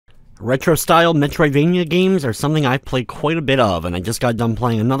Retro-style Metroidvania games are something I've played quite a bit of, and I just got done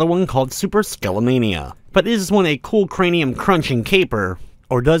playing another one called Super Skelemania. But is this one a cool cranium crunching caper,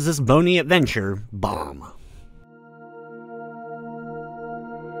 or does this bony adventure bomb?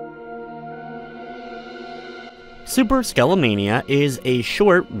 Super Skelemania is a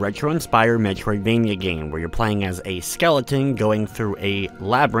short, retro-inspired Metroidvania game where you're playing as a skeleton going through a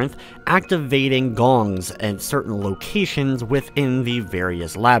labyrinth, activating gongs at certain locations within the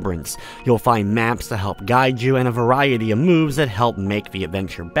various labyrinths. You'll find maps to help guide you and a variety of moves that help make the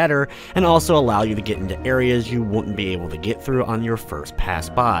adventure better and also allow you to get into areas you wouldn't be able to get through on your first pass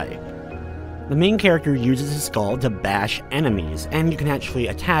by. The main character uses his skull to bash enemies, and you can actually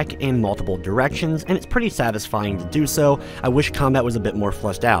attack in multiple directions, and it's pretty satisfying to do so. I wish combat was a bit more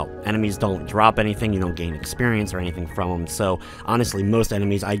fleshed out. Enemies don't drop anything, you don't gain experience or anything from them, so honestly most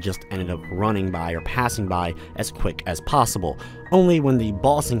enemies I just ended up running by or passing by as quick as possible. Only when the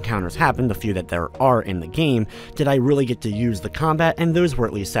boss encounters happened, the few that there are in the game, did I really get to use the combat, and those were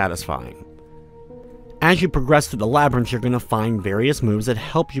at least satisfying. As you progress through the labyrinth, you're going to find various moves that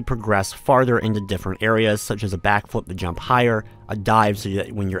help you progress farther into different areas, such as a backflip to jump higher, a dive so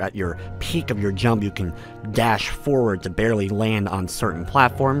that when you're at your peak of your jump you can dash forward to barely land on certain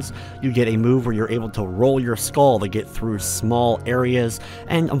platforms. You get a move where you're able to roll your skull to get through small areas,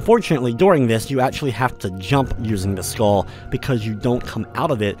 and unfortunately during this you actually have to jump using the skull because you don't come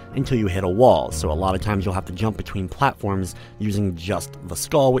out of it until you hit a wall, so a lot of times you'll have to jump between platforms using just the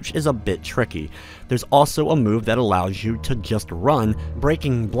skull, which is a bit tricky. There's also a move that allows you to just run,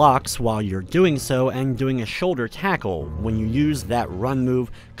 breaking blocks while you're doing so and doing a shoulder tackle. When you use that run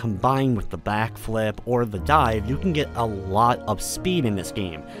move combined with the backflip or the dive, you can get a lot of speed in this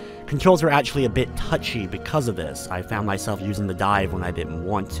game. Controls are actually a bit touchy because of this. I found myself using the dive when I didn't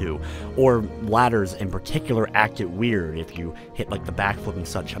want to, or ladders in particular acted weird. If you hit like the backflip and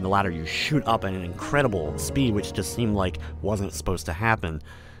such on the ladder, you shoot up at an incredible speed, which just seemed like wasn't supposed to happen.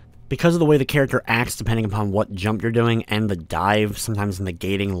 Because of the way the character acts depending upon what jump you're doing, and the dive sometimes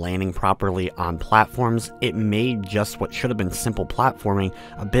negating landing properly on platforms, it made just what should have been simple platforming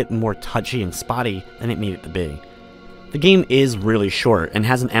a bit more touchy and spotty than it needed to be. The game is really short and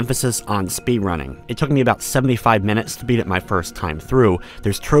has an emphasis on speedrunning. It took me about 75 minutes to beat it my first time through.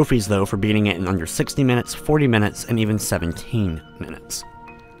 There's trophies though for beating it in under 60 minutes, 40 minutes, and even 17 minutes.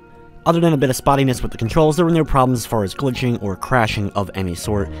 Other than a bit of spottiness with the controls, there were no problems as far as glitching or crashing of any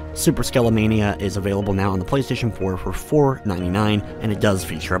sort. Super Skelemania is available now on the PlayStation 4 for $4.99, and it does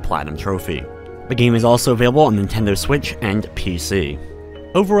feature a Platinum trophy. The game is also available on Nintendo Switch and PC.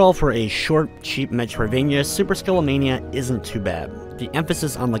 Overall, for a short, cheap Metroidvania, Super Skelemania isn't too bad. The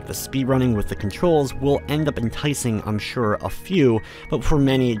emphasis on like the speedrunning with the controls will end up enticing, I'm sure, a few, but for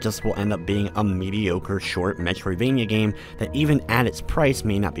many it just will end up being a mediocre short Metroidvania game that even at its price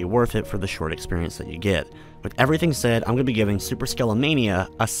may not be worth it for the short experience that you get. With everything said, I'm going to be giving Super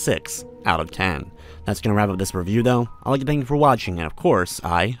Skelemania a 6 out of 10. That's going to wrap up this review though. I'd like to thank you for watching, and of course,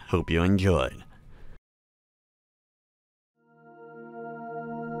 I hope you enjoyed.